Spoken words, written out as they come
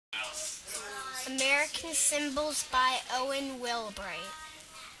American Symbols by Owen.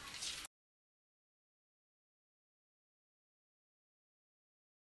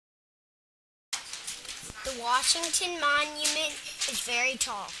 The Washington Monument is very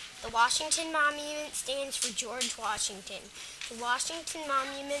tall. The Washington Monument stands for George Washington. The Washington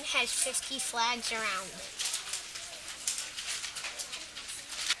Monument has 50 flags around it.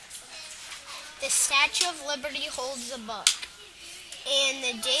 The Statue of Liberty holds a book, and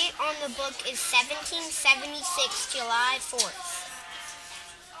the date on the book is 1776, July 4th.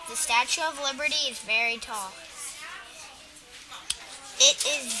 The Statue of Liberty is very tall.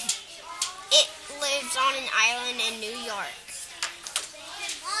 It lives on an island in New York.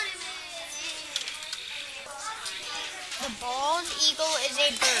 The bald eagle is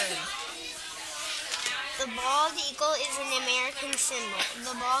a bird. The bald eagle is an American symbol.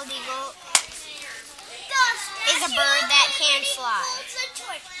 The bald eagle is a bird that can fly.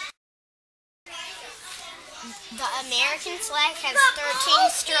 The American flag has 13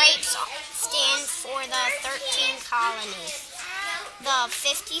 stripes, stand for the 13 colonies. The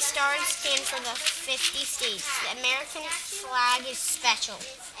 50 stars stand for the 50 states. The American flag is special.